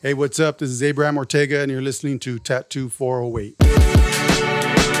Hey, what's up? This is Abraham Ortega, and you're listening to Tattoo 408.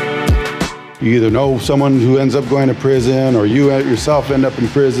 You either know someone who ends up going to prison, or you yourself end up in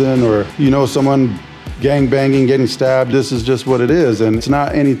prison, or you know someone gang banging, getting stabbed. This is just what it is, and it's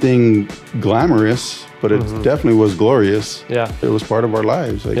not anything glamorous, but it definitely was glorious. Yeah. It was part of our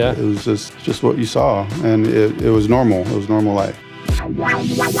lives. It was just what you saw, and it was normal. It was normal life.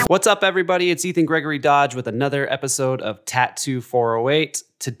 What's up, everybody? It's Ethan Gregory Dodge with another episode of Tattoo 408.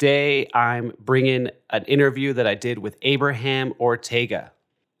 Today, I'm bringing an interview that I did with Abraham Ortega.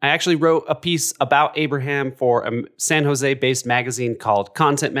 I actually wrote a piece about Abraham for a San Jose-based magazine called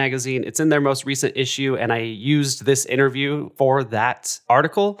Content Magazine. It's in their most recent issue, and I used this interview for that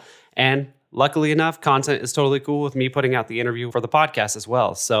article. And luckily enough, Content is totally cool with me putting out the interview for the podcast as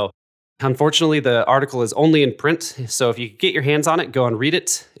well. So unfortunately, the article is only in print, so if you get your hands on it, go and read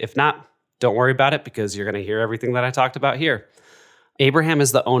it. If not, don't worry about it because you're going to hear everything that I talked about here. Abraham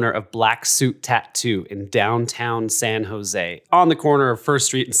is the owner of Black Suit Tattoo in downtown San Jose, on the corner of First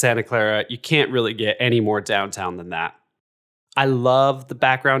Street and Santa Clara. You can't really get any more downtown than that. I love the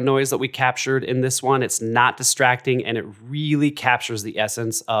background noise that we captured in this one. It's not distracting, and it really captures the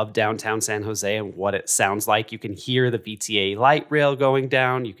essence of downtown San Jose and what it sounds like. You can hear the VTA light rail going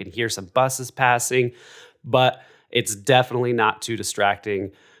down. You can hear some buses passing, but it's definitely not too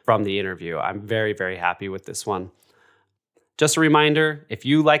distracting from the interview. I'm very, very happy with this one. Just a reminder, if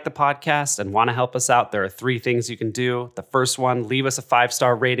you like the podcast and want to help us out, there are 3 things you can do. The first one, leave us a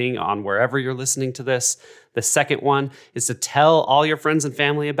 5-star rating on wherever you're listening to this. The second one is to tell all your friends and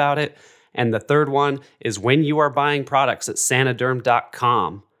family about it. And the third one is when you are buying products at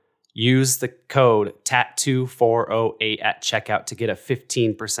Sanaderm.com, use the code TATTOO408 at checkout to get a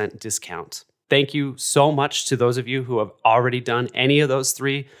 15% discount. Thank you so much to those of you who have already done any of those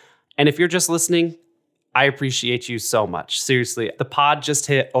 3. And if you're just listening, I appreciate you so much. Seriously, the pod just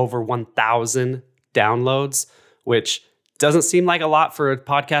hit over 1,000 downloads, which doesn't seem like a lot for a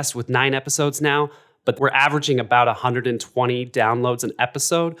podcast with 9 episodes now, but we're averaging about 120 downloads an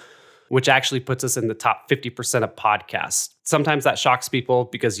episode, which actually puts us in the top 50% of podcasts. Sometimes that shocks people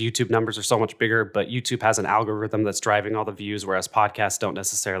because YouTube numbers are so much bigger, but YouTube has an algorithm that's driving all the views, whereas podcasts don't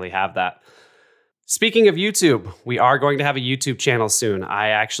necessarily have that. Speaking of YouTube, we are going to have a YouTube channel soon. I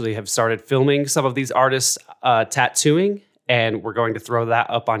actually have started filming some of these artists tattooing, and we're going to throw that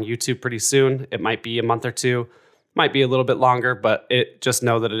up on YouTube pretty soon. It might be a month or 2, might be a little bit longer, but just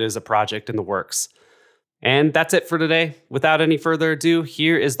know that it is a project in the works. And that's it for today. Without any further ado,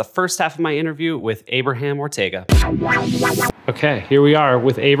 here is the first half of my interview with Abraham Ortega. Okay, here we are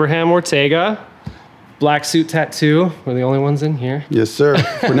with Abraham Ortega. Black Suit Tattoo. We're the only ones in here. Yes, sir.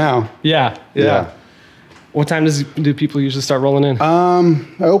 For now. Yeah. What time do people usually start rolling in?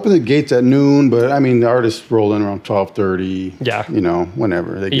 I open the gates at noon, but I mean, the artists roll in around 12:30. Yeah. You know,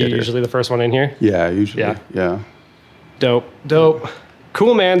 whenever they get here. Usually the first one in here? Yeah, usually. Yeah. Dope.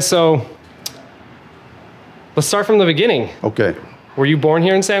 Cool, man. So let's start from the beginning. Okay. Were you born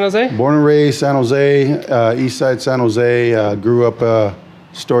here in San Jose? Born and raised San Jose, East Side San Jose. Grew up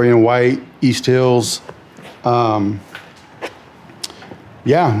Astoria White, East Hills. Born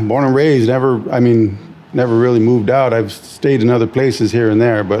and raised. Never really moved out. I've stayed in other places here and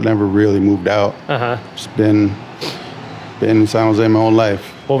there, but never really moved out. Just been in San Jose my whole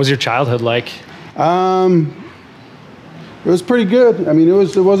life. What was your childhood like? It was pretty good. I mean,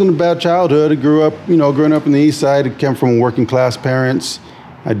 it wasn't a bad childhood. I grew up, growing up in the East Side. I came from working class parents.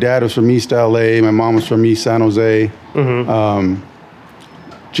 My dad was from East LA. My mom was from East San Jose.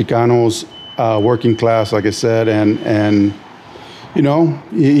 Chicanos, working class, like I said, and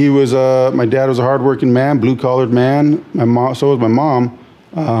he was my dad was a hardworking man, blue collared man. So was my mom.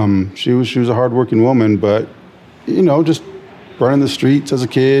 She was a hardworking woman, but just running the streets as a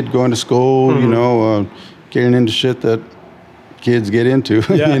kid, going to school, getting into shit that kids get into.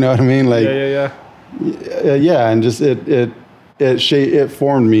 Yeah. You know what I mean? Like, and just it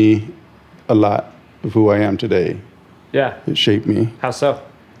formed me a lot of who I am today. Yeah, it shaped me. How so?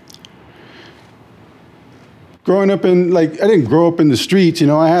 Growing up I didn't grow up in the streets,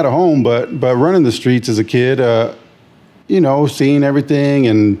 I had a home, but running the streets as a kid, seeing everything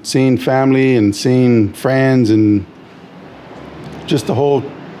and seeing family and seeing friends and just the whole,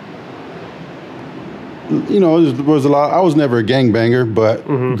 there was a lot. I was never a gangbanger, but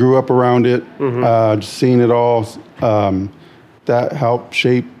grew up around it, just seeing it all, that helped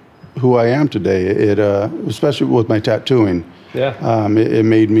shape who I am today. It, especially with my tattooing. Yeah. It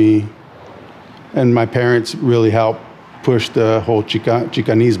made me, and my parents really helped push the whole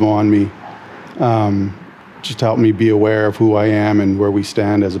Chicanismo on me. Just helped me be aware of who I am and where we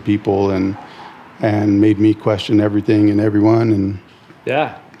stand as a people, and made me question everything and everyone. And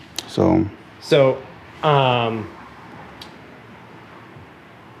yeah, So,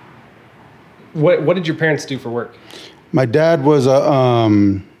 what did your parents do for work? my dad was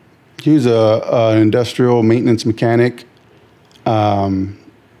an industrial maintenance mechanic.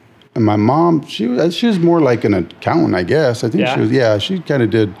 And my mom, she was more like an accountant, I guess. I think she kind of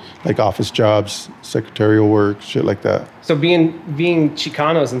did like office jobs, secretarial work, shit like that. So being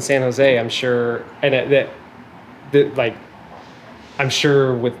Chicanos in San Jose, I'm sure, and I'm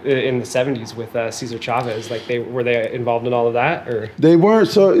sure in the 70s with Cesar Chavez, like were they involved in all of that, or? They weren't.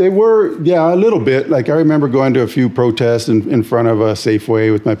 So they were, yeah, a little bit. Like I remember going to a few protests in front of a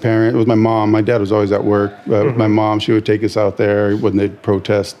Safeway with my mom. My dad was always at work. With my mom, she would take us out there when they'd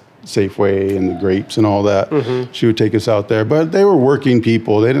protest Safeway and the grapes and all that. She would take us out there. But they were working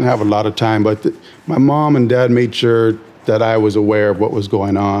people. They didn't have a lot of time. But my mom and dad made sure that I was aware of what was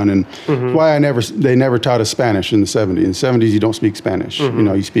going on, and why they never taught us Spanish in the 70s. In the 70s, you don't speak Spanish.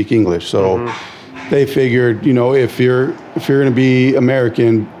 You speak English. So they figured, if you're going to be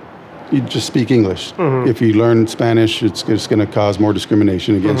American, you just speak English. If you learn Spanish, it's going to cause more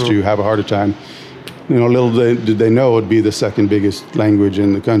discrimination against you, have a harder time. Little did they know it'd be the second biggest language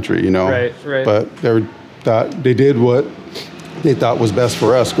in the country, Right. But they did what they thought was best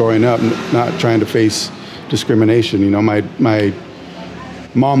for us growing up, not trying to face discrimination. My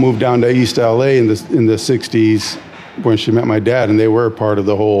mom moved down to East LA in the 60s when she met my dad, and they were part of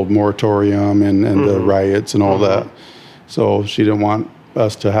the whole moratorium and the riots and all that. So she didn't want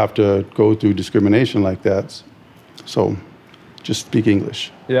us to have to go through discrimination like that. So just speak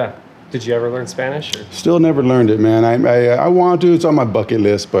English. Yeah. Did you ever learn Spanish? Or? Still never learned it, man. I want to. It's on my bucket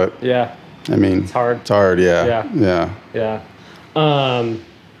list, but yeah. I mean, it's hard. It's hard, yeah. Yeah.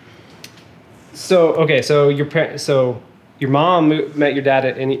 So your mom met your dad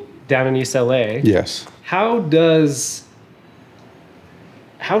down in East LA. Yes. How does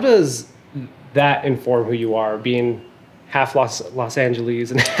that inform who you are, being half Los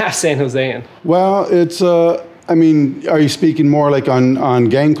Angeles and half San Josean? Well, it's are you speaking more like on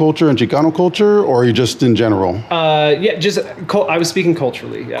gang culture and Chicano culture, or are you just in general? I was speaking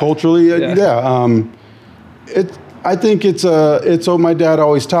culturally. Yeah. Culturally, yeah. I think it's so my dad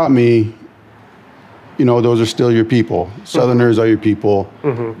always taught me, those are still your people. Southerners are your people.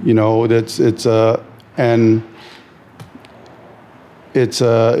 It's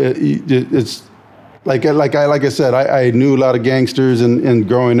like I said, I knew a lot of gangsters and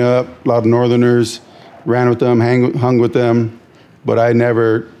growing up, a lot of Northerners, ran with them, hung with them, but I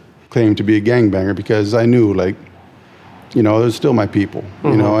never claimed to be a gangbanger because I knew, they're still my people,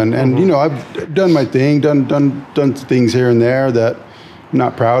 and I've done my thing, done things here and there that I'm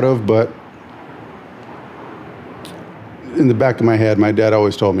not proud of, but in the back of my head, my dad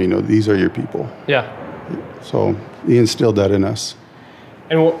always told me, these are your people. Yeah. So he instilled that in us.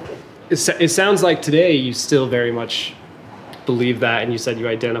 And it sounds like today you still very much believe that, and you said you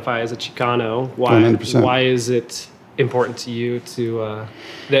identify as a Chicano. Why? 100%. Why is it important to you to?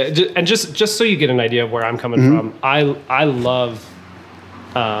 And just so you get an idea of where I'm coming from, I love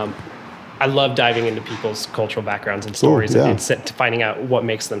diving into people's cultural backgrounds and stories and finding out what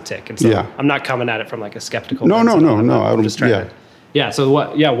makes them tick. And so I'm not coming at it from like a skeptical. No. I'm just trying to. Yeah. So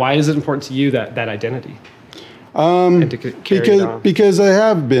what? Yeah. Why is it important to you that identity? Because I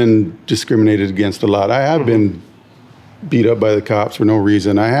have been discriminated against a lot. I have been beat up by the cops for no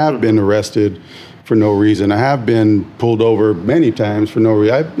reason. I have been arrested for no reason. I have been pulled over many times for no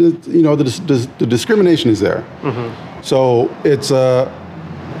reason. The discrimination is there. So it's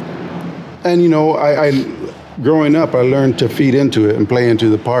growing up, I learned to feed into it and play into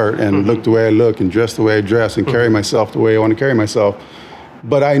the part and look the way I look and dress the way I dress and carry myself the way I want to carry myself.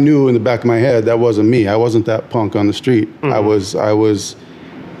 But I knew in the back of my head that wasn't me. I wasn't that punk on the street. I was, I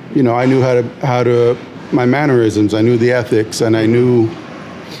knew how to my mannerisms. I knew the ethics, and I knew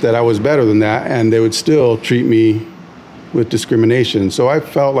that I was better than that. And they would still treat me with discrimination. So I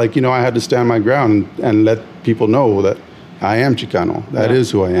felt like I had to stand my ground and let people know that I am Chicano. That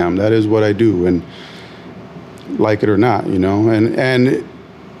is who I am. That is what I do, and like it or not, and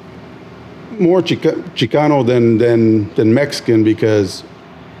more Chicano than Mexican because.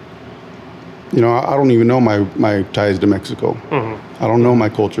 I don't even know my ties to Mexico. I don't know my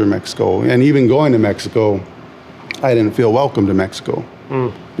culture in Mexico. And even going to Mexico, I didn't feel welcome to Mexico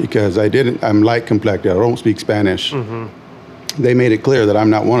because I'm light complected. I don't speak Spanish. They made it clear that I'm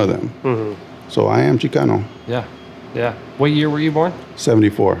not one of them. So I am Chicano. Yeah. Yeah. What year were you born?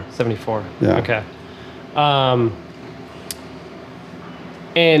 74. 74. Yeah. Okay.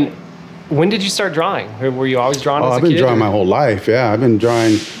 And when did you start drawing? Were you always drawing as a kid? I've been drawing my whole life, yeah. I've been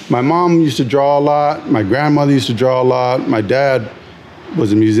drawing. My mom used to draw a lot. My grandmother used to draw a lot. My dad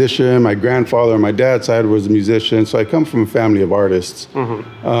was a musician. My grandfather on my dad's side was a musician. So I come from a family of artists.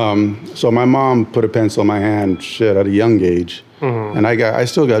 So my mom put a pencil in my hand, at a young age. And I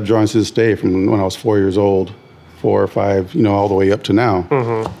still got drawings to this day from when I was 4 years old, 4 or 5, all the way up to now.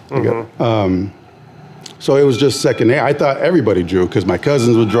 So it was just second nature. I thought everybody drew because my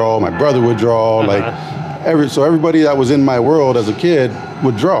cousins would draw, my brother would draw, so everybody that was in my world as a kid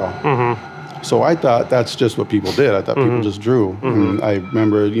would draw. So I thought that's just what people did. I thought people just drew. And I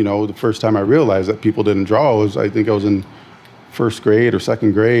remember, the first time I realized that people didn't draw was, I think I was in first grade or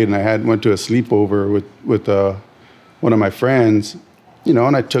second grade, and I went to a sleepover with one of my friends,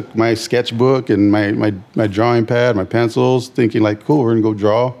 and I took my sketchbook and my drawing pad, my pencils, thinking like, cool, we're gonna go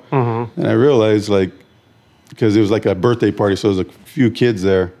draw. And I realized because it was like a birthday party, so there was a few kids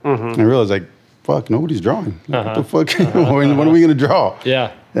there. And I realized fuck, nobody's drawing. What the fuck? When are we gonna draw?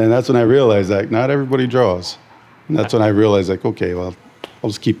 Yeah. And that's when I realized not everybody draws. And that's when I realized okay, well, I'll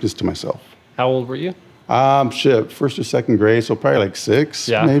just keep this to myself. How old were you? First or second grade, so probably 6,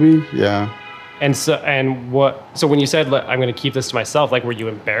 Yeah. maybe. Yeah. So when you said I'm going to keep this to myself, were you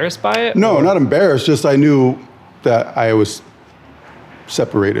embarrassed by it? No, not embarrassed. Just I knew that I was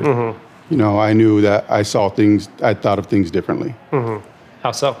separated. I knew that I saw things. I thought of things differently.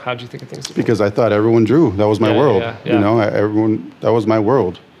 How so? How did you think of things differently? Because I thought everyone drew. That was my world. Yeah. Everyone. That was my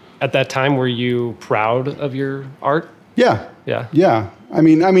world. At that time, were you proud of your art? Yeah. Yeah. Yeah. I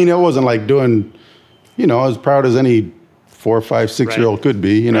mean, it wasn't like doing. As proud as any 4, 5, 6-year-old could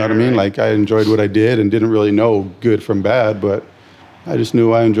be. You know what I mean? Right. I enjoyed what I did and didn't really know good from bad, but I just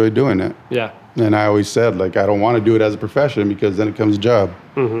knew I enjoyed doing it. Yeah. And I always said, I don't want to do it as a profession because then it becomes a job.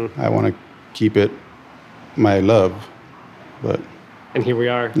 I want to keep it my love. And here we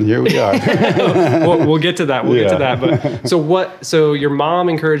are. We'll get to that. We'll get to that. But so your mom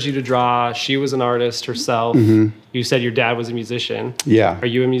encouraged you to draw. She was an artist herself. You said your dad was a musician. Yeah. Are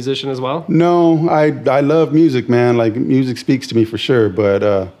you a musician as well? No, I love music, man. Music speaks to me for sure.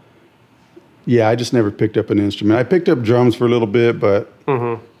 But I just never picked up an instrument. I picked up drums for a little bit, but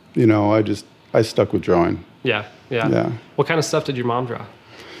I stuck with drawing. Yeah. What kind of stuff did your mom draw?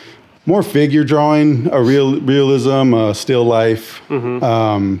 More figure drawing, realism, still life,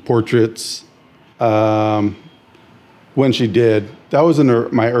 portraits. When she did, that was in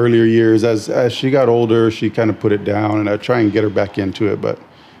my earlier years. As she got older, she kind of put it down, and I try and get her back into it, but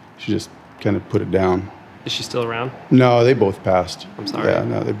she just kind of put it down. Is she still around? No, they both passed. I'm sorry. Yeah,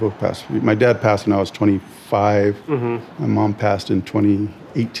 no, they both passed. My dad passed when I was 25. My mom passed in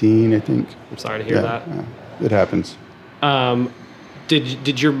 2018, I think. I'm sorry to hear that. Yeah, it happens.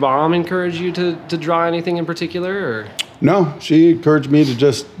 Did your mom encourage you to draw anything in particular, or? No, she encouraged me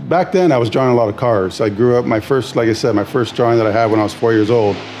to back then I was drawing a lot of cars. I grew up, my first drawing that I had when I was 4 years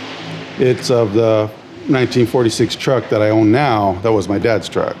old, it's of the 1946 truck that I own now. That was my dad's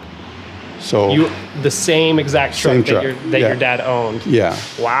truck. So the same exact truck that your dad owned. Yeah.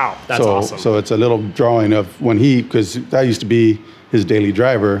 Wow, that's awesome. So it's a little drawing of when because that used to be his daily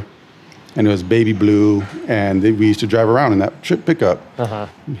driver. And it was baby blue, and we used to drive around in that pickup.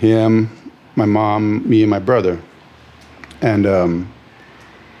 Him, my mom, me, and my brother. And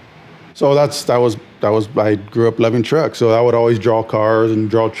so that was I grew up loving trucks. So I would always draw cars and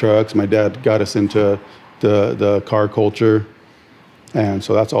draw trucks. My dad got us into the car culture, and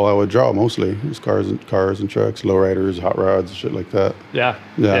so that's all I would draw mostly. It was cars and trucks, lowriders, hot rods, shit like that. Yeah.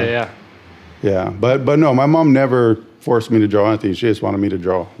 But no, my mom never forced me to draw anything. She just wanted me to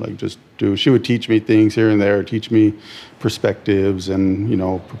draw, she would teach me things here and there, teach me perspectives and,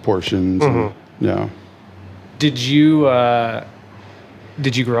 proportions. And, yeah. Did you grow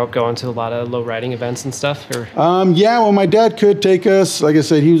up going to a lot of low riding events and stuff? Or? Well, my dad could take us. Like I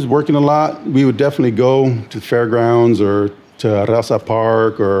said, he was working a lot. We would definitely go to the fairgrounds or to Raza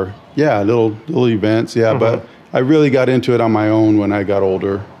Park or, little events. Yeah, but I really got into it on my own when I got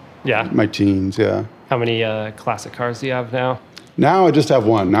older. Yeah. My teens, yeah. How many classic cars do you have now? Now I just have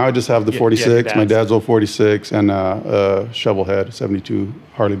one. Now I just have the 46, my dad's old 46, and a Shovelhead, 72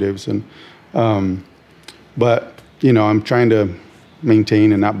 Harley Davidson. But, I'm trying to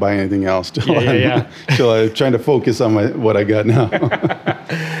maintain and not buy anything else. Till I'm trying to focus on what I got now.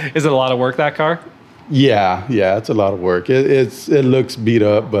 Is it a lot of work, that car? Yeah, it's a lot of work. It looks beat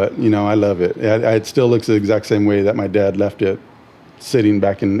up, but, I love it. It still looks the exact same way that my dad left it, sitting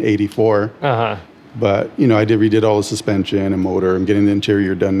back in '84. But, I redid all the suspension and motor. I'm getting the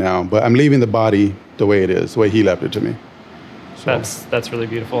interior done now. But I'm leaving the body the way it is, the way he left it to me. So, that's really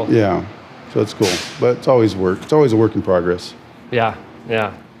beautiful. Yeah. So it's cool. But it's always work. It's always a work in progress. Yeah.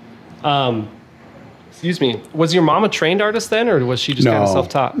 Excuse me. Was your mom a trained artist then, or was she just kind of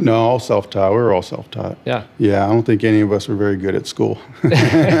self-taught? No, all self-taught. We were all self-taught. Yeah. Yeah, I don't think any of us were very good at school.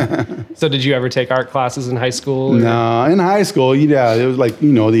 So did you ever take art classes in high school? Or? No, in high school, yeah, it was like,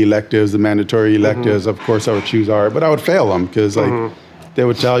 the electives, the mandatory electives. Of course, I would choose art, but I would fail them because, like, they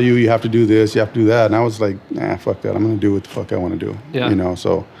would tell you have to do this, you have to do that. And I was like, nah, fuck that. I'm going to do what the fuck I want to do. Yeah.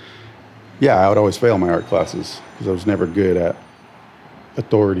 So, yeah, I would always fail my art classes because I was never good at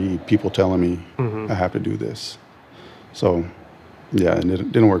authority, people telling me I have to do this. So, yeah, it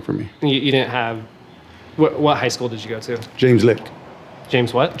didn't work for me. You didn't have, what high school did you go to? James Lick.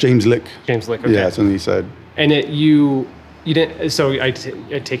 James what? James Lick. James Lick, okay. Yeah, that's on the east side. And you didn't, so I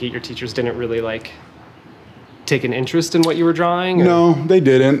take it your teachers didn't really like take an interest in what you were drawing? Or? No, they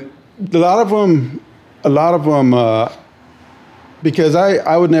didn't. A lot of them, because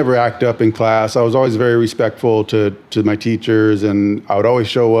I would never act up in class. I was always very respectful to my teachers, and I would always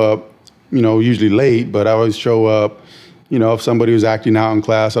show up, usually late, but I always show up. If somebody was acting out in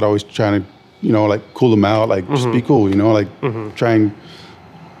class, I'd always try to, like cool them out, like just be cool, try and,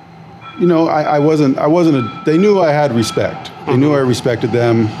 I wasn't they knew I had respect. They knew I respected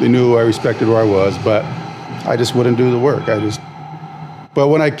them. They knew I respected where I was, but I just wouldn't do the work. But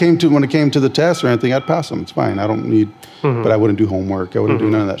when it came to the test or anything, I'd pass them. It's fine. I don't need, but I wouldn't do homework. I wouldn't do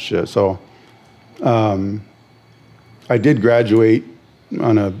none of that shit. So, I did graduate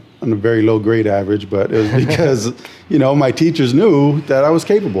on a very low grade average, but it was because, my teachers knew that I was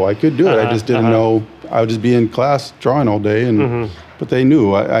capable. I could do it. I just didn't know. I would just be in class drawing all day, but they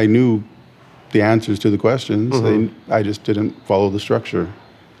knew. I knew the answers to the questions. I just didn't follow the structure,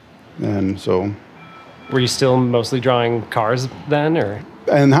 and so. Were you still mostly drawing cars then, or?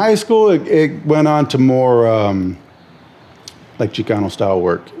 In high school, it went on to more like Chicano style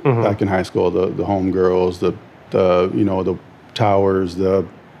work. Back in high school, the home girls, the towers, the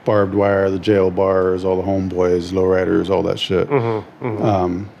barbed wire, the jail bars, all the homeboys, lowriders, all that shit.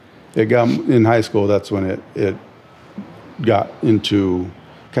 It got in high school. That's when it got into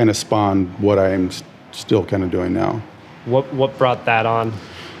kind of spawned what I'm still kind of doing now. What brought that on?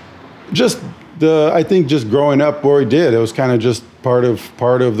 I think just growing up where we did, it was kind of just part of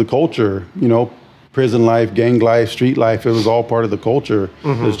the culture, prison life, gang life, street life. It was all part of the culture.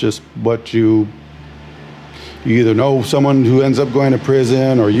 It's just what you either know someone who ends up going to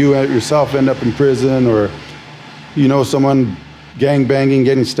prison, or you yourself end up in prison, or someone gang banging,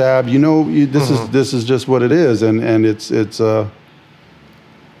 getting stabbed. This is just what it is, and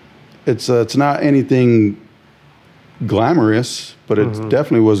it's not anything glamorous, but it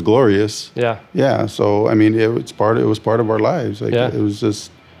definitely was glorious. Yeah. So I mean, it was part of our lives. Like, it was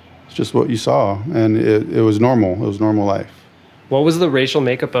just what you saw, and it was normal. It was normal life. What was the racial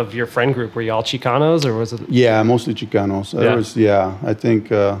makeup of your friend group? Were you all Chicanos, or was it? Yeah, mostly Chicanos. I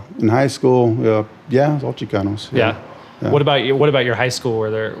think in high school, it was all Chicanos. Yeah. What about your high school?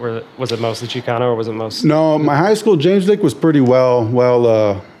 Was it mostly Chicano, or was it most? No, my high school, James Lick, was pretty well.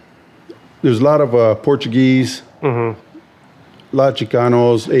 There's a lot of Portuguese. A lot of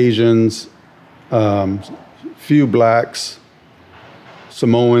Chicanos, Asians, few blacks,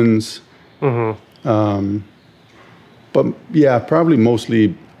 Samoans, but yeah, probably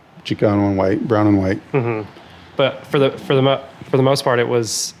mostly Chicano and white, brown and white. But for the most part, it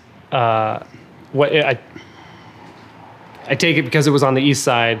was I take it because it was on the east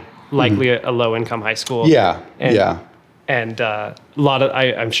side, likely a low income high school. And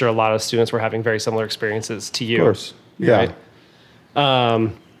I'm sure a lot of students were having very similar experiences to you. Of course, yeah.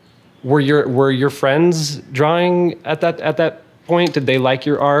 Right? Were your friends drawing at that point? Did they like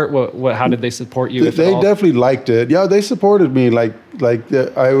your art? How did they support you? They definitely liked it. Yeah, they supported me. None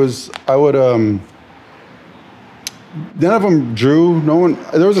of them drew.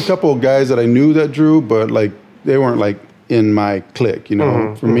 There was a couple of guys that I knew that drew, but they weren't in my clique.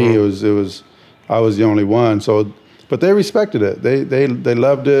 For me, it was I was the only one. So. But they respected it. They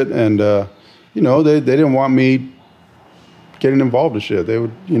loved it, and they didn't want me getting involved in shit. They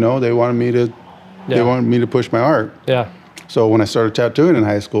would, they wanted me to push my art. Yeah. So when I started tattooing in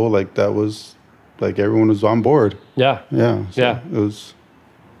high school, that was everyone was on board. Yeah. Yeah. So it was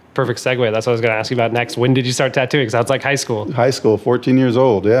perfect segue. That's what I was going to ask you about next. When did you start tattooing? Sounds like high school. High school, 14 years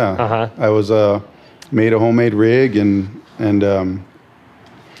old. Yeah. I was made a homemade rig, and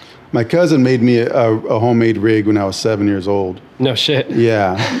my cousin made me a homemade rig when I was 7 years old. No shit.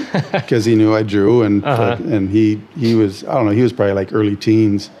 Yeah, because he knew I drew, and he was, I don't know, he was probably early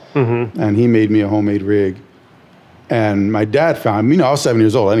teens, and he made me a homemade rig. And my dad found, I was 7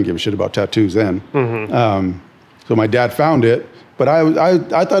 years old. I didn't give a shit about tattoos then. So my dad found it, but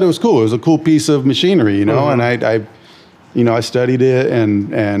I thought it was cool. It was a cool piece of machinery, and I studied it,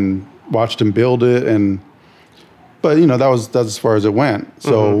 and watched him build it, but you know, that's as far as it went.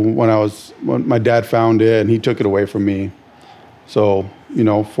 So when my dad found it and he took it away from me, so you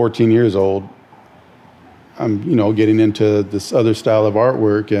know, 14 years old, I'm, you know, getting into this other style of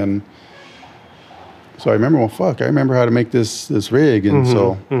artwork, and so I remember, I remember how to make this rig, and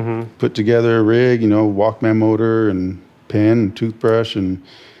so put together a rig, you know, Walkman motor and pen and toothbrush and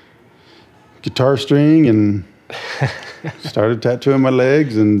guitar string, and started tattooing my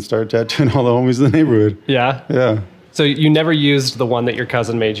legs and started tattooing all the homies in the neighborhood. Yeah? Yeah. So you never used the one that your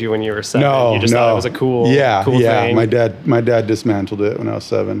cousin made you when you were 7? No, You just thought it was a cool thing? My dad dismantled it when I was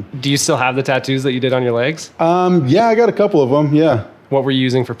 7. Do you still have the tattoos that you did on your legs? Yeah, I got a couple of them, yeah. What were you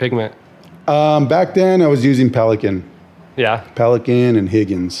using for pigment? Back then I was using Pelican. Yeah? Pelican and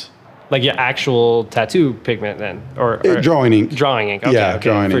Higgins. Like your actual tattoo pigment then? Or drawing ink. Drawing ink, okay. Yeah, okay.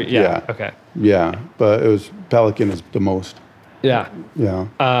 drawing ink, yeah. Okay. Yeah, but it was Pelican is the most. Yeah. Yeah.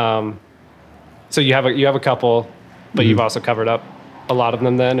 So you have a couple, but you've also covered up a lot of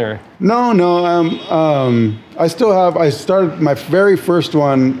them then, or? No. I still have. I started my very first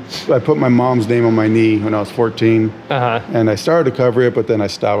one. I put my mom's name on my knee when I was 14, and I started to cover it, but then I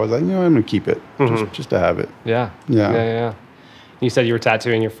stopped. I was like, you know, I'm gonna keep it just to have it. Yeah. You said you were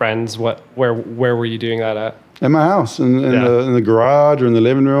tattooing your friends. Where were you doing that at? In my house, in the garage or in the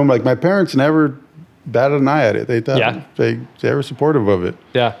living room. Like my parents never batted an eye at it. They thought they were supportive of it.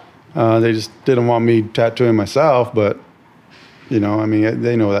 Yeah. They just didn't want me tattooing myself, but you know, I mean,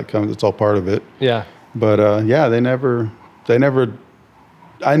 they know that comes. It's all part of it. Yeah. But I never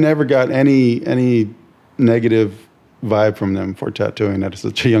got any negative vibe from them for tattooing at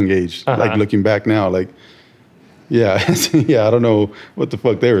such a young age. Like looking back now, like, yeah, I don't know what the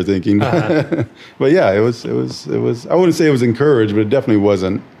fuck they were thinking, but yeah, it was. I wouldn't say it was encouraged, but it definitely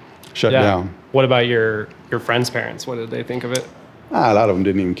wasn't shut down. What about your friends' parents? What did they think of it? A lot of them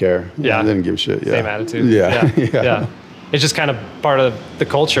didn't even care. Yeah, they didn't give a shit. Yeah. Same attitude. Yeah. It's just kind of part of the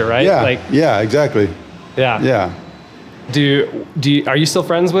culture, right? Yeah, exactly. Yeah. Are you still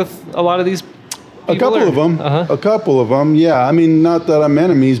friends with a lot of these people? A couple of them. Yeah. I mean, not that I'm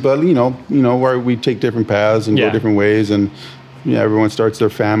enemies, but you know, where we take different paths and go different ways, and everyone starts their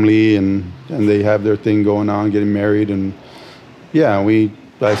family and they have their thing going on, getting married, and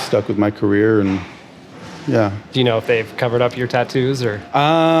I stuck with my career, and yeah. Do you know if they've covered up your tattoos or?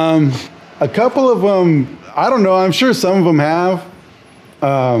 A couple of them, I don't know. I'm sure some of them have,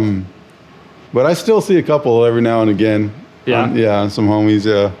 but I still see a couple every now and again. Yeah, some homies.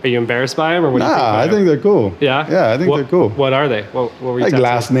 Yeah. Are you embarrassed by them, or what? Do you think I think they're cool. Yeah, I think they're cool. What are they? What were you like tattooing?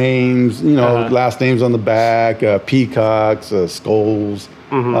 last names? You know, last names on the back, peacocks, skulls.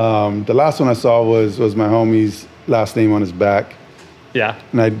 The last one I saw was my homie's last name on his back. Yeah,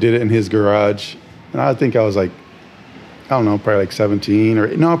 and I did it in his garage, and I think I was like, I don't know, probably like 17 or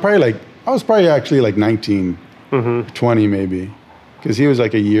no, I was probably actually like 19, 20 maybe, because he was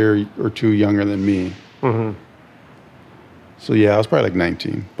like a year or two younger than me. So yeah, I was probably like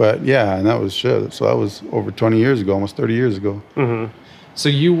 19. But yeah, and that was shit. So that was over 20 years ago, almost 30 years ago. So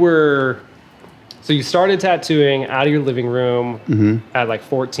you started tattooing out of your living room at like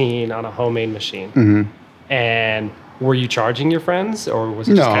 14 on a homemade machine. And were you charging your friends, or was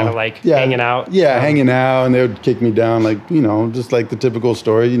it just kind of like hanging out? Yeah, hanging out, and they would kick me down, like, you know, just like the typical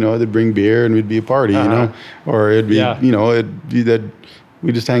story. You know, they'd bring beer and we'd be a party, you know, or it'd be, you know, it'd be that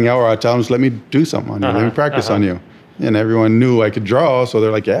we just hang out, or I'd tell them, just let me do something on you, let me practice on you. And everyone knew I could draw, so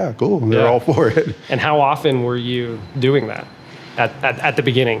they're like, yeah, cool. They're all for it. And how often were you doing that at the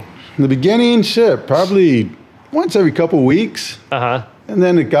beginning? In the beginning, probably once every couple weeks. And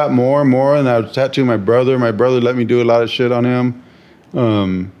then it got more and more, and I would tattoo my brother. My brother let me do a lot of shit on him.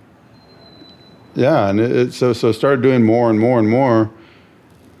 And so I started doing more and more and more.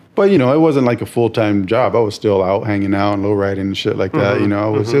 But, you know, it wasn't like a full-time job. I was still out hanging out and low-riding and shit like that, you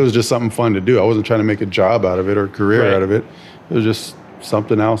know. It was just something fun to do. I wasn't trying to make a job out of it or a career out of it. It was just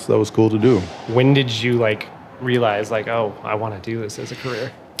something else that was cool to do. When did you, like, realize, like, oh, I want to do this as a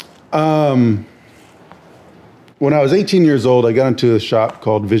career? When I was 18 years old, I got into a shop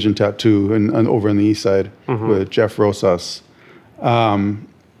called Vision Tattoo over on the east side with Jeff Rosas.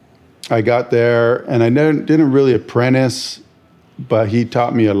 I got there, and I didn't really apprentice, but he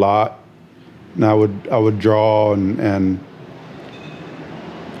taught me a lot. And I would draw, and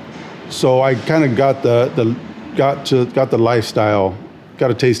so I kind of got the lifestyle, got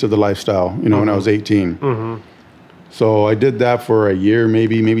a taste of the lifestyle, you know, when I was 18. So I did that for a year,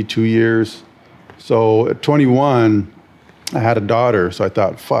 maybe 2 years. So at 21, I had a daughter. So I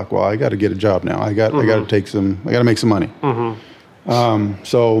thought, fuck, well, I got to get a job now. I got to make some money.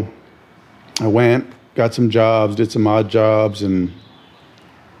 So I went, got some jobs, did some odd jobs, and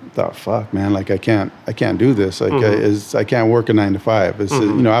thought, fuck, man, like I can't do this. Like I can't work a 9 to 5. It's,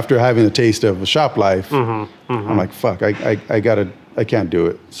 you know, after having a taste of a shop life, I'm like, fuck, I can't do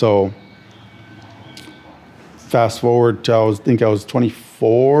it. So fast forward to I think I was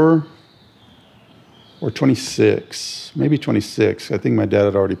 24 or 26, maybe 26. I think my dad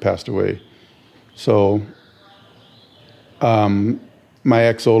had already passed away. So my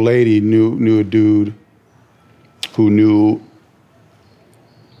ex old lady knew a dude who knew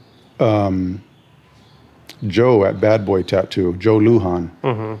Joe at Bad Boy Tattoo, Joe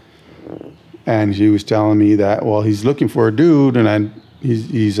Lujan. And she was telling me that, well, he's looking for a dude, and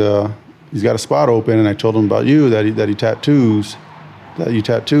he's got a spot open, and I told him about you, that you tattoo.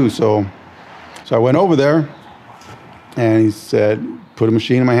 So I went over there, and he said, put a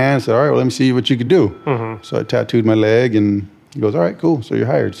machine in my hand, and said, all right, well, let me see what you could do. So I tattooed my leg, and he goes, all right, cool, so you're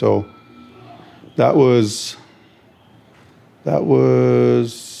hired. So that was,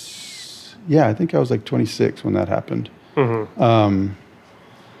 yeah, I think I was like 26 when that happened.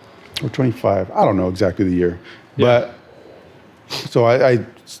 Or 25. I don't know exactly the year. Yeah. But so I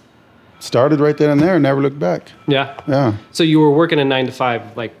started right then and there and never looked back. Yeah. Yeah. So you were working a 9 to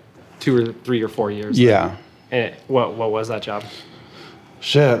 5 like 2 or 3 or 4 years. Yeah. And what was that job?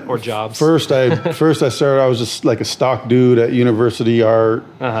 Shit. Or jobs? First I started, I was just like a stock dude at University Art,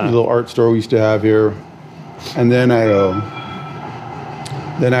 a little art store we used to have here. And then I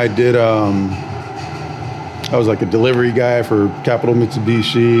did, I was like a delivery guy for Capital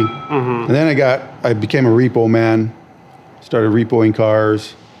Mitsubishi. And then I became a repo man, started repoing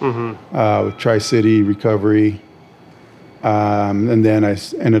cars with Tri-City Recovery. And then I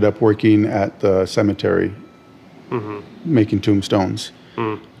ended up working at the cemetery, making tombstones.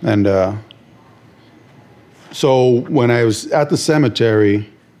 And so when I was at the cemetery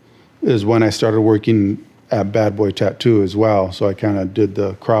is when I started working at Bad Boy Tattoo as well. So I kind of did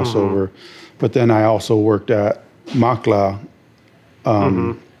the crossover. But then I also worked at Makla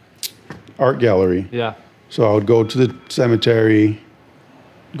Art Gallery. Yeah. So I would go to the cemetery,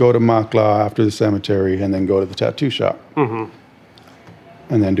 go to Makla after the cemetery, and then go to the tattoo shop. And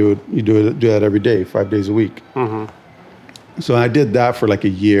then do that every day, 5 days a week. So I did that for like a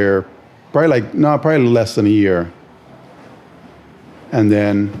year, probably less than a year. And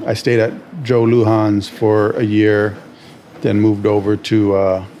then I stayed at Joe Lujan's for a year, then moved over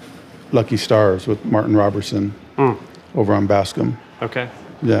to Lucky Stars with Martin Robertson over on Bascom. Okay.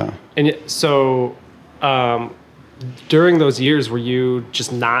 Yeah. And so during those years, were you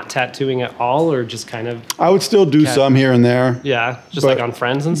just not tattooing at all, or just kind of? I would still do some here and there. Yeah, just like on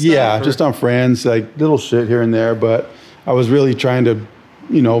friends and stuff? Yeah, just on friends, like little shit here and there. But I was really trying to,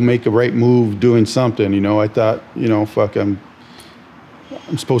 make a right move doing something. I thought, fuck, I'm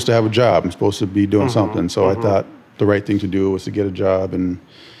supposed to have a job. I'm supposed to be doing something. So I thought the right thing to do was to get a job and,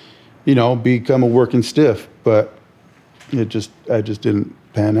 become a working stiff. But I just didn't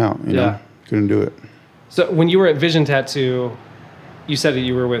pan out. You know, couldn't do it. So when you were at Vision Tattoo, you said that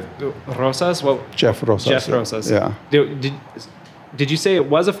you were with Rosas? Jeff Rosas. Jeff Rosas. Yeah. Did you say it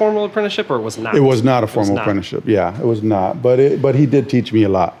was a formal apprenticement or it was not? It was not a formal apprenticeship. Yeah, it was not. But he did teach me a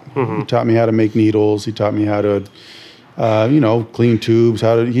lot. He taught me how to make needles. He taught me how to, clean tubes.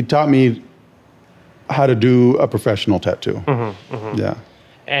 He taught me how to do a professional tattoo. Yeah.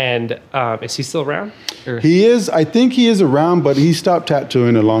 And is he still around? Or? He is. I think he is around, but he stopped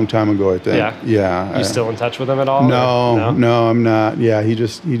tattooing a long time ago, I think. Yeah. You still in touch with him at all? No, I'm not. Yeah, he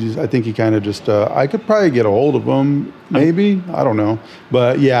just. I think he kind of just. I could probably get a hold of him, maybe. I don't know.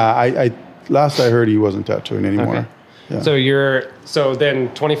 But yeah, I last I heard he wasn't tattooing anymore. Okay. Yeah. So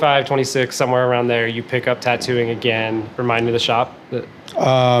then 25, 26, somewhere around there, you pick up tattooing again. Remind me of the shop. Then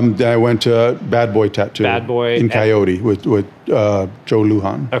I went to Bad Boy Tattoo. Bad Boy in Coyote with Joe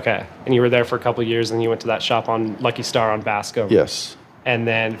Lujan. Okay, and you were there for a couple of years, and you went to that shop on Lucky Star on Bascom. Yes. And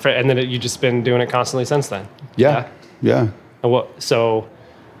then you just been doing it constantly since then. Yeah. And so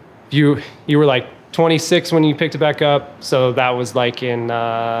you were like 26 when you picked it back up. So that was like in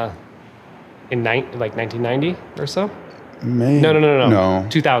 1990 or so. Maybe. No.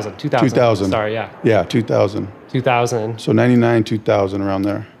 2000. Sorry, yeah. Yeah, 2000. 2000. So 99, 2000, around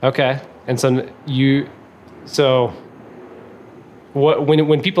there. Okay. And so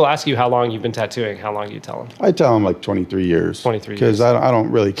when people ask you how long you've been tattooing, how long do you tell them? I tell them like 23 years. 23 years. Because I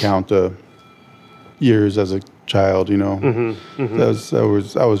don't really count the years as a child, I was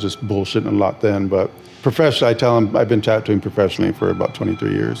just bullshitting a lot then. But professionally, I tell them I've been tattooing professionally for about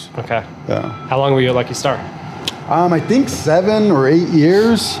 23 years. Okay. Yeah. How long were you at Lucky Star? I think 7 or 8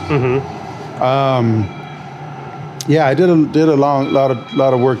 years. Yeah, I did a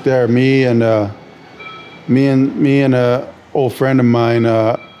lot of work there. Me and a old friend of mine,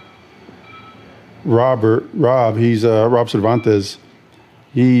 Rob, he's Rob Cervantes.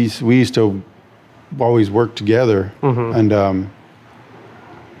 We used to always work together, and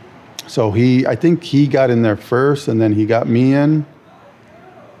so I think he got in there first, and then he got me in.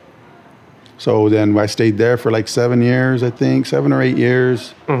 So then I stayed there for like 7 years, I think, 7 or 8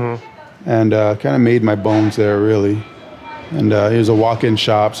 years, and kind of made my bones there, really. And it was a walk-in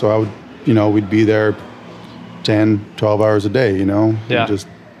shop, so I would, we'd be there 10, 12 hours a day, Yeah. just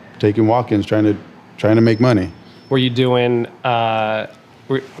taking walk-ins, trying to make money. Were you doing?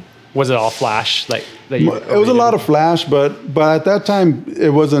 Was it all flash? It was a lot of flash, but at that time it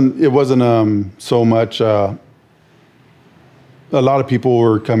wasn't so much. A lot of people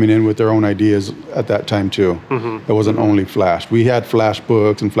were coming in with their own ideas at that time too. It wasn't only flash. We had flash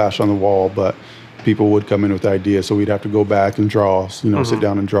books and flash on the wall, but people would come in with ideas, so we'd have to go back and draw. Sit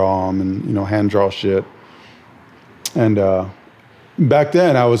down and draw them, and hand draw shit. And back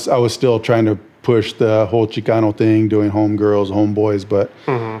then, I was still trying to push the whole Chicano thing, doing homegirls, homeboys, but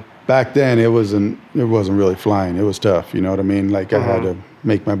back then it wasn't really flying. It was tough, you know what I mean? Like I had to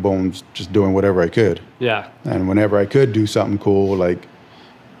make my bones just doing whatever I could. Yeah. And whenever I could do something cool, like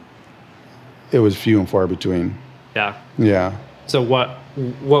it was few and far between. Yeah. Yeah. So what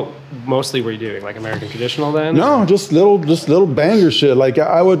mostly were you doing? Like American traditional then? No, just little banger shit. Like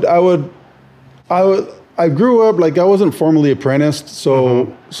I grew up, like I wasn't formally apprenticed,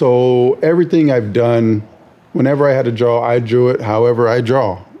 so everything I've done, whenever I had to draw, I drew it however I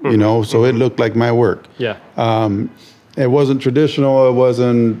draw, so it looked like my work. Yeah. It wasn't traditional, it was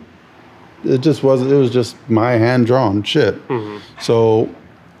just my hand-drawn shit. So,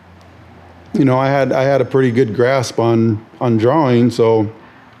 I had a pretty good grasp on drawing, so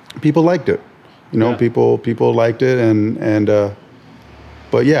people liked it. People liked it, and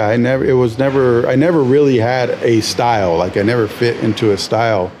but yeah, I never really had a style. Like I never fit into a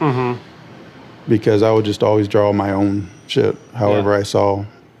style because I would just always draw my own shit, however I saw.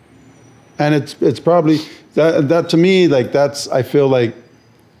 And it's probably that to me, like I feel like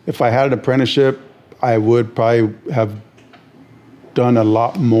if I had an apprenticeship, I would probably have done a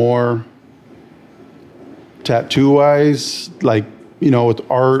lot more tattoo-wise, like, with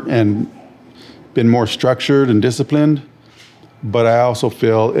art, and been more structured and disciplined. But I also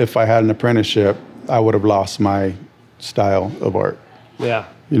feel if I had an apprenticeship, I would have lost my style of art. Yeah.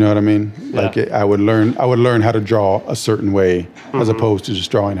 You know what I mean? Yeah. Like I would learn how to draw a certain way as opposed to just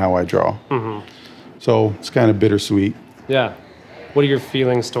drawing how I draw. So it's kind of bittersweet. Yeah. What are your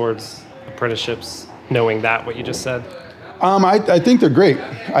feelings towards apprenticeships, knowing what you just said? I think they're great.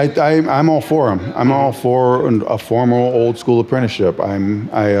 I'm all for them. I'm all for a formal old school apprenticeship.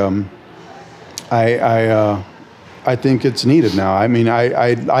 I think it's needed now. I mean,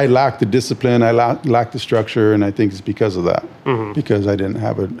 I lack the discipline, I lack the structure, and I think it's because of that, because I didn't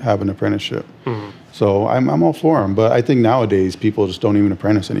have an apprenticeship. So I'm all for them. But I think nowadays people just don't even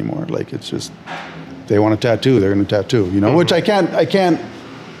apprentice anymore. Like it's just they want a tattoo, they're going to tattoo, which I can't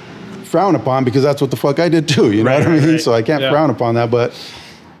frown upon because that's what the fuck I did too. You know what I mean? Right. So I can't frown upon that. But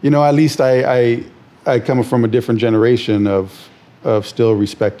at least I come from a different generation of still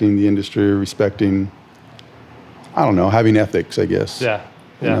respecting the industry, respecting. I don't know, having ethics, I guess. Yeah.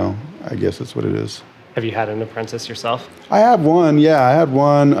 I guess that's what it is. Have you had an apprentice yourself? I have one, yeah. I had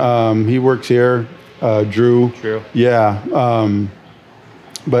one. He works here, Drew. Drew. Yeah.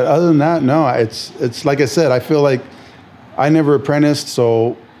 But other than that, no. It's like I said, I feel like I never apprenticed,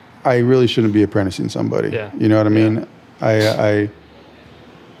 so I really shouldn't be apprenticing somebody. Yeah. You know what I mean?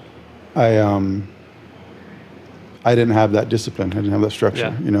 I didn't have that discipline. I didn't have that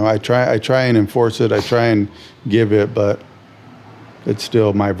structure. Yeah. I try and enforce it. I try and give it, but it's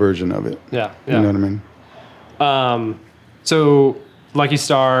still my version of it. Yeah. You know what I mean? So Lucky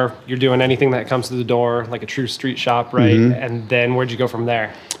Star, you're doing anything that comes to the door, like a true street shop, right? And then where'd you go from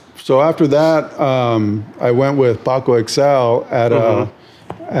there? So after that, I went with Paco Excel at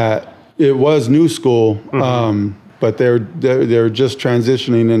it was New School, but they're just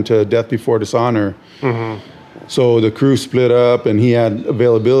transitioning into Death Before Dishonor. So the crew split up, and he had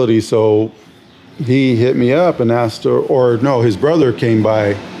availability. So he hit me up and asked, his brother came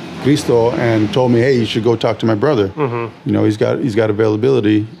by, Cristo, and told me, hey, you should go talk to my brother. He's got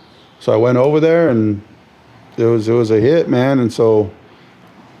availability. So I went over there, and it was a hit, man. And so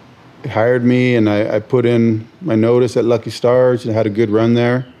he hired me, and I put in my notice at Lucky Stars and had a good run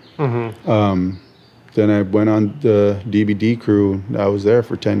there. Then I went on the DBD crew. I was there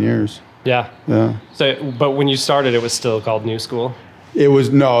for 10 years. Yeah. So, but when you started, it was still called New School. He was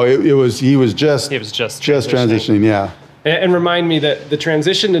just transitioning. Yeah. And remind me that the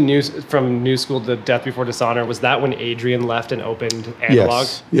transition to from New School to Death Before Dishonor, was that when Adrian left and opened Analog?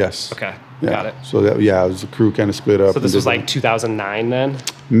 Yes. Okay. Got it. So that, it was the crew kind of split up. So this was like 2009 then?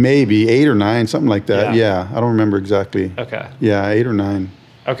 Maybe 8 or 9, something like that. Yeah. I don't remember exactly. Okay. Yeah, 8 or 9.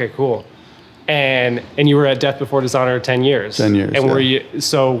 Okay, cool. And you were at Death Before Dishonor 10 years. 10 years. And were you?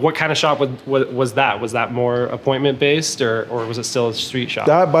 So what kind of shop was that? Was that more appointment based, or was it still a street shop?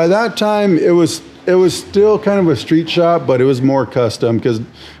 By that time, it was still kind of a street shop, but it was more custom because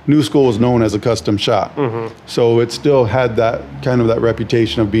New School was known as a custom shop. Mm-hmm. So it still had that kind of that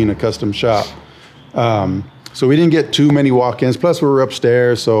reputation of being a custom shop. So we didn't get too many walk-ins. Plus, we were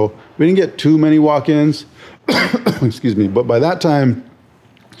upstairs, so we didn't get too many walk-ins. Excuse me. But by that time,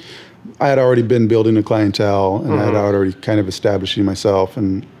 I had already been building a clientele, and I had already kind of establishing myself,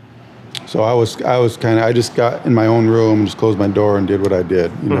 and so I just got in my own room, just closed my door, and did what I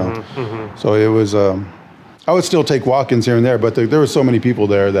did, you know. So it was, I would still take walk-ins here and there, but there were so many people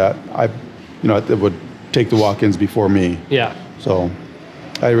there that that would take the walk-ins before me. Yeah. So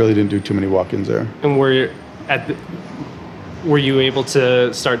I really didn't do too many walk-ins there. And were you able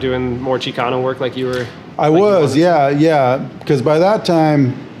to start doing more Chicano work like you were? I was, yeah, because by that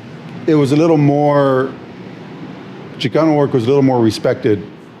time, it was a little more, Chicano work was a little more respected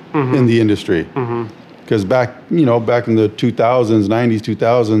in the industry. Because back in the 2000s, 90s,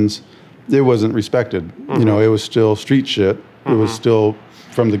 2000s, it wasn't respected. You know, it was still street shit. It was still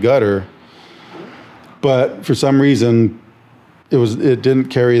from the gutter. But for some reason, it didn't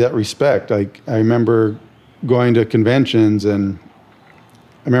carry that respect. Like, I remember going to conventions, and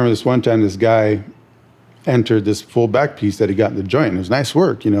I remember this one time this guy entered this full back piece that he got in the joint. It was nice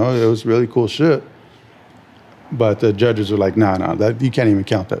work, it was really cool shit. But the judges were like, nah, that you can't even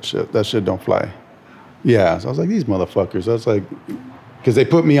count that shit. That shit don't fly. Yeah, so I was like, these motherfuckers. I was like, because they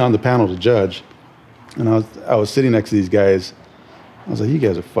put me on the panel to judge, and I was sitting next to these guys. I was like, you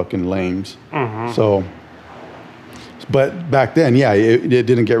guys are fucking lames. So, but back then, it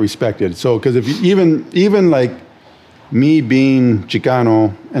didn't get respected. So, because if you, even like me being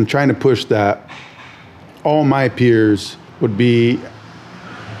Chicano and trying to push that, all my peers would be,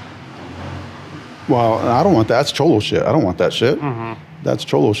 well, I don't want that. That's cholo shit. I don't want that shit. That's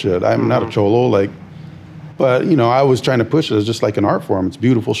cholo shit. I'm not a cholo. But I was trying to push it as just like an art form. It's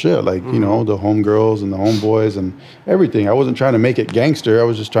beautiful shit. Like, the homegirls and the homeboys and everything. I wasn't trying to make it gangster. I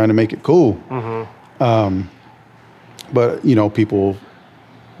was just trying to make it cool. But,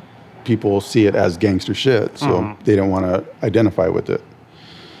 people see it as gangster shit. So they don't want to identify with it.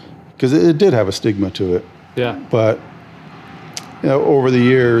 Because it did have a stigma to it. Yeah. But over the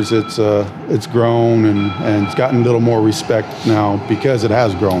years, it's grown and it's gotten a little more respect now because it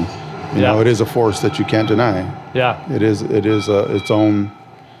has grown. You know, it is a force that you can't deny. Yeah. It is its own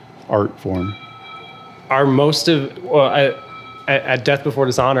art form. Are most of at Death Before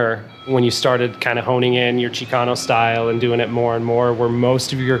Dishonor, when you started kind of honing in your Chicano style and doing it more and more, were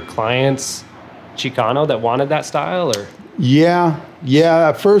most of your clients Chicano that wanted that style, or? Yeah.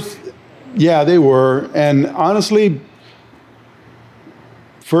 At first. Yeah, they were. And honestly,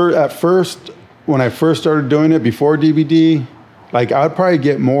 at first, when I first started doing it before DVD, like I'd probably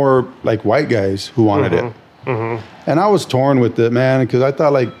get more like white guys who wanted it. And I was torn with it, man, because I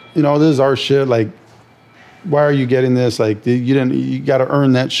thought this is our shit. Like, why are you getting this? Like, you got to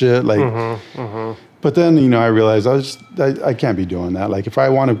earn that shit. Like, but then, I realized I can't be doing that. Like, if I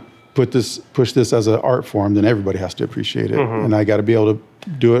want to push this as an art form, then everybody has to appreciate it. And I got to be able to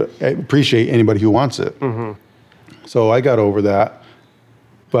do it, appreciate anybody who wants it. So I got over that.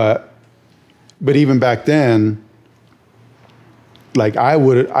 But even back then, like I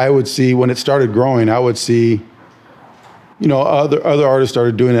would see when it started growing, I would see, other artists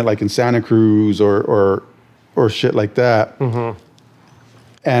started doing it like in Santa Cruz or shit like that.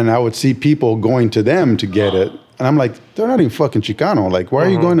 And I would see people going to them to get it. And I'm like, they're not even fucking Chicano. Like, why are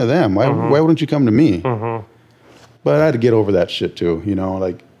you going to them? Why wouldn't you come to me? But I had to get over that shit too,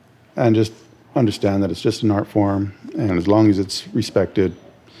 and just understand that it's just an art form. And as long as it's respected,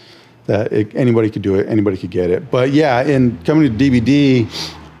 that anybody could do it, anybody could get it. But yeah, in coming to DVD,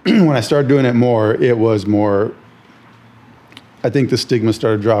 when I started doing it more, it was more, I think the stigma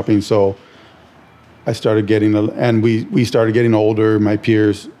started dropping. So I started getting, and we started getting older. My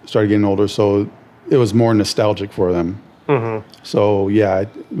peers started getting older. So it was more nostalgic for them. So yeah,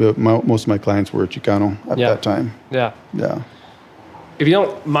 most of my clients were Chicano at that time. Yeah. If you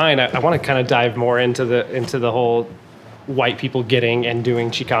don't mind, I want to kind of dive more into the whole white people getting and doing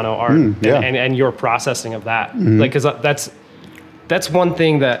Chicano art and your processing of that. Like, because that's one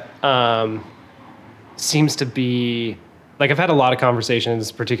thing that seems to be, like, I've had a lot of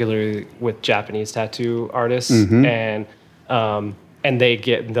conversations, particularly with Japanese tattoo artists, and and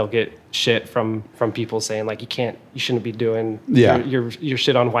they'll get shit from people saying like you shouldn't be doing your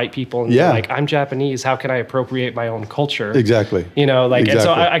shit on white people, and like, I'm Japanese, how can I appropriate my own culture? Exactly. You know, like,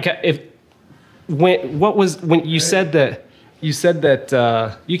 exactly. And so when you said that you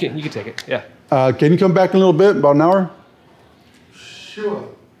can take it. Yeah. Can you come back in a little bit, about an hour? Sure.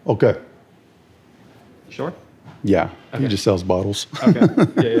 Okay. Sure. Yeah. Okay. He just sells bottles.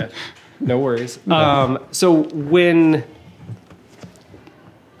 Okay. Yeah. No worries. So when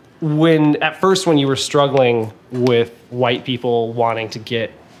at first when you were struggling with white people wanting to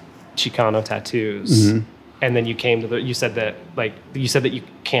get Chicano tattoos, mm-hmm. and then you said that you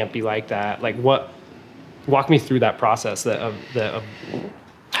can't be like that. Like, walk me through that process of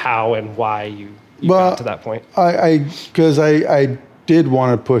how and why you got to that point. Because I did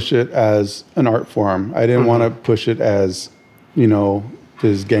want to push it as an art form. I didn't want to push it as,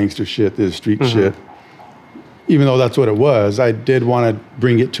 this gangster shit, this street shit. Even though that's what it was, I did want to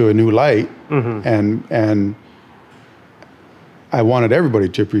bring it to a new light, and I wanted everybody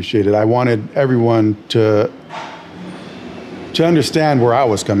to appreciate it. I wanted everyone to understand where I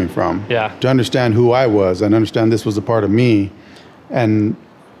was coming from, to understand who I was, and understand this was a part of me, and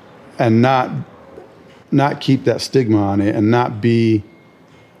not keep that stigma on it, and not be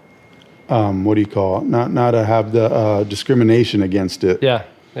not to have the discrimination against it.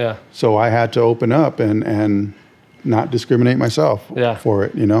 Yeah. So I had to open up and not discriminate myself for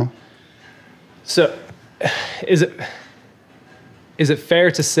it, So is it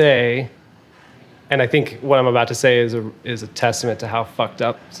fair to say, and I think what I'm about to say is a testament to how fucked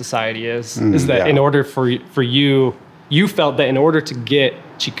up society is that in order for you felt that in order to get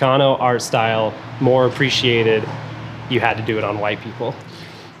Chicano art style more appreciated, you had to do it on white people?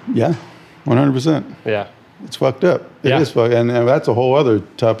 Yeah, 100%. Yeah. It's fucked up. It is fucked, and that's a whole other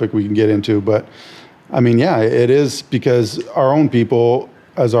topic we can get into. But I mean, it is, because our own people,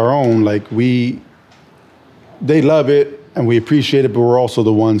 as our own, like they love it and we appreciate it, but we're also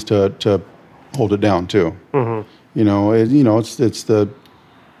the ones to hold it down too. It's the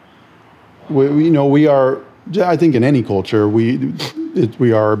we are. I think in any culture we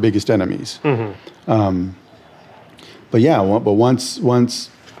are our biggest enemies. But once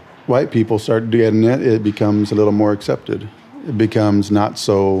white people start getting it, it becomes a little more accepted. It becomes not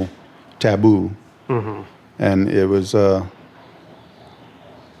so taboo. And it was, and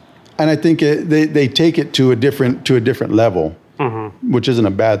I think they take it to a different level, which isn't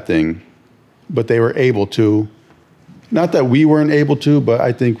a bad thing. But they were able to, not that we weren't able to, but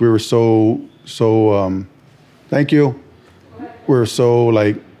I think we were so. Thank you. We're so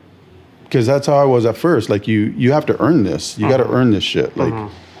like, because that's how I was at first. Like you have to earn this. You got to earn this shit.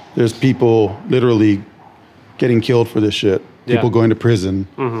 Like there's people literally getting killed for this shit. People going to prison,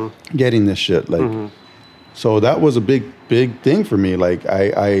 getting this shit. Like, so that was a big thing for me. Like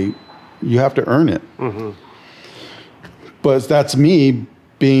you have to earn it. But that's me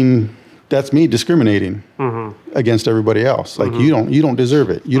discriminating against everybody else. Like you don't deserve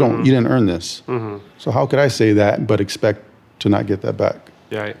it. You didn't earn this. So how could I say that but expect to not get that back?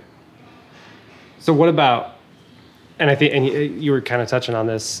 Right. So what about, and I think, and you were kind of touching on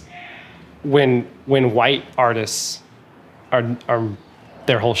this, when white artists are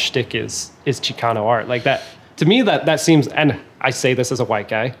their whole shtick is Chicano art, like that, to me that seems, and I say this as a white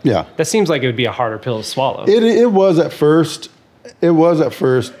guy, that seems like it would be a harder pill to swallow. It was at first,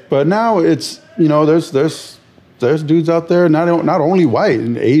 but now it's, there's dudes out there, not only white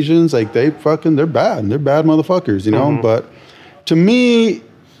and Asians, like they're bad motherfuckers, but to me,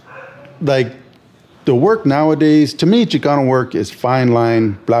 like the work nowadays, to me, Chicano work is fine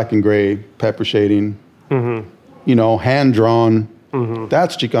line, black and gray, pepper shading, hand drawn.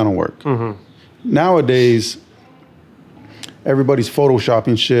 That's Chicano work. Nowadays, everybody's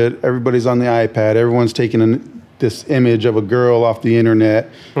photoshopping shit. Everybody's on the iPad. Everyone's taking this image of a girl off the internet,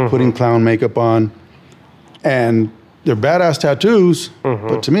 putting clown makeup on, and they're badass tattoos.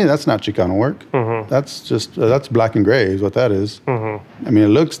 But to me, that's not Chicano work. That's just that's black and gray is what that is. I mean, it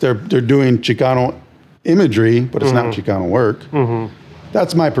looks they're doing Chicano imagery, but it's not Chicano work.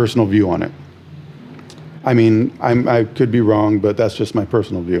 That's my personal view on it. I mean, I could be wrong, but that's just my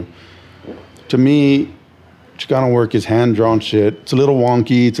personal view. To me, Chicano work is hand-drawn shit. It's a little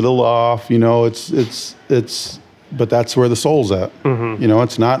wonky. It's a little off. But that's where the soul's at.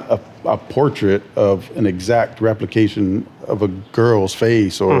 It's not a portrait of an exact replication of a girl's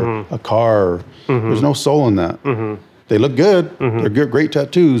face or a car. There's no soul in that. They look good. They're good, great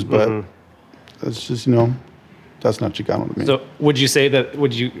tattoos, but that's just, that's not Chicano to me. So would you say that,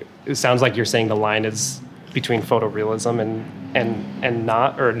 it sounds like you're saying the line is between photorealism and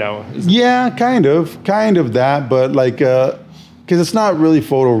not, or no? Yeah, kind of that, but like, because it's not really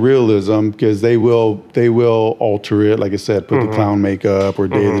photorealism, because they will alter it, like I said, put the clown makeup or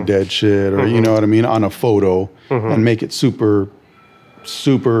Day of the Dead shit, or you know what I mean, on a photo and make it super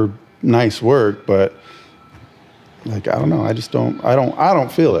nice work. But like, I don't know, I don't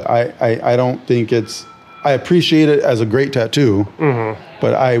feel it. I don't think I appreciate it as a great tattoo,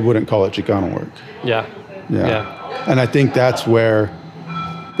 but I wouldn't call it Chicano work. Yeah. And I think that's where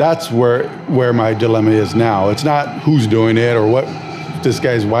my dilemma is now. It's not who's doing it or what, if this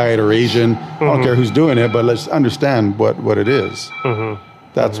guy's white or Asian. I don't care who's doing it, but let's understand what it is.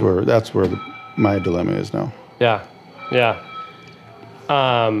 That's where my dilemma is now. Yeah.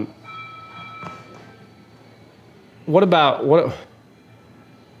 What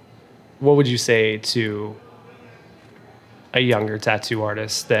would you say to a younger tattoo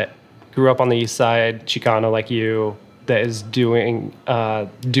artist that grew up on the East Side, Chicano like you, that is doing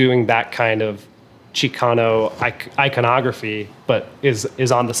that kind of Chicano iconography, but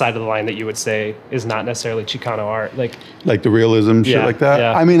is on the side of the line that you would say is not necessarily Chicano art, like the realism shit like that?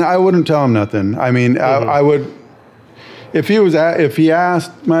 Yeah. I mean, I wouldn't tell him nothing. I mean, I would, if he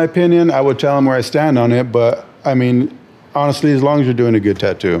asked my opinion, I would tell him where I stand on it. But I mean, honestly, as long as you're doing a good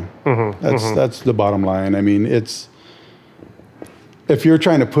tattoo, that's the bottom line. I mean, if you're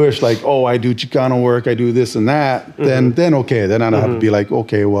trying to push like, oh, I do Chicano work, I do this and that, then okay, then I'd have to be like,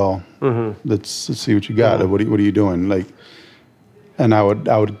 okay, well, let's see what you got. What are you doing? Like, and I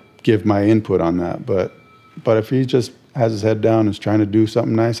would give my input on that. But if he just has his head down and is trying to do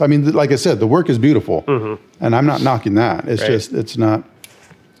something nice, I mean, like I said, the work is beautiful, and I'm not knocking that. It's just it's not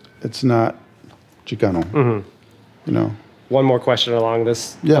Chicano. You know. One more question along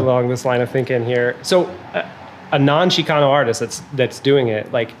this line of thinking here. So, a non-Chicano artist that's doing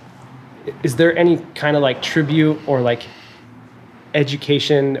it, like, is there any kind of like tribute or like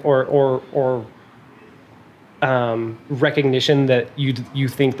education or recognition that you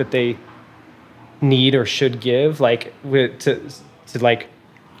think that they need or should give, like to like,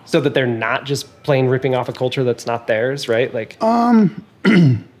 so that they're not just plain ripping off a culture that's not theirs, right? Like, I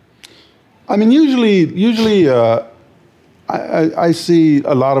mean, usually, I see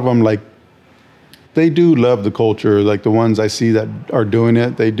a lot of them, like, they do love the culture. Like the ones I see that are doing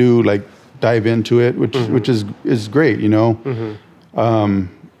it, they do like dive into it, which is great, you know.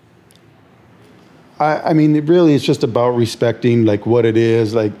 I mean, it really is just about respecting like what it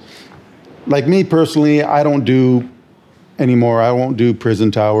is. Like me personally, I don't do anymore. I won't do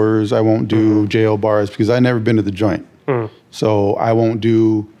prison towers. I won't do jail bars because I've never been to the joint. So I won't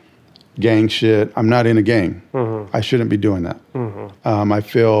do gang shit. I'm not in a gang. I shouldn't be doing that. I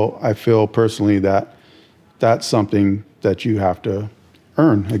feel personally that that's something that you have to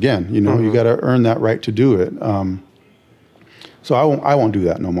earn. Again, you know, you got to earn that right to do it. So I won't do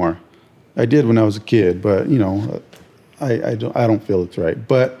that no more. I did when I was a kid, but you know, I don't feel it's right.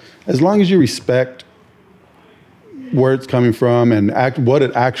 But as long as you respect where it's coming from and what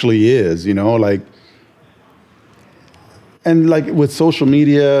it actually is, you know, like. And like with social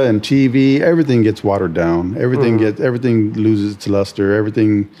media and TV, everything gets watered down. Everything loses its luster.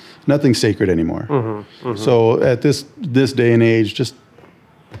 Nothing's sacred anymore. So at this day and age, just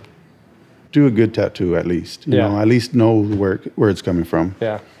do a good tattoo at least. You know, at least know where it's coming from.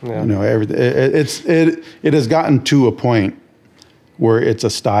 Yeah. You know, everything. It has gotten to a point where it's a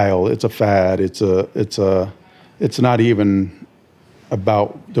style, it's a fad, it's not even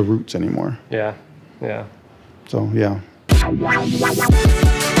about the roots anymore. Yeah. So yeah.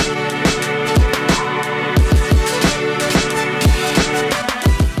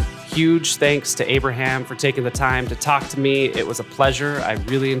 Huge thanks to Abraham for taking the time to talk to me. It was a pleasure. I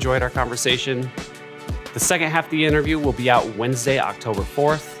really enjoyed our conversation. The second half of the interview will be out Wednesday, October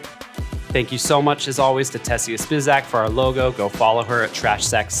 4th. Thank you so much, as always, to Tessia Spizak for our logo. Go follow her at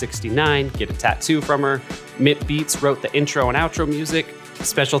TrashSack69. Get a tattoo from her. Mint Beats wrote the intro and outro music.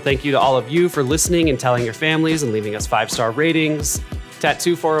 Special thank you to all of you for listening and telling your families and leaving us 5-star ratings.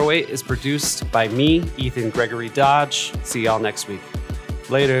 Tattoo 408 is produced by me, Ethan Gregory Dodge. See y'all next week.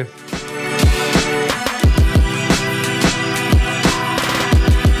 Later.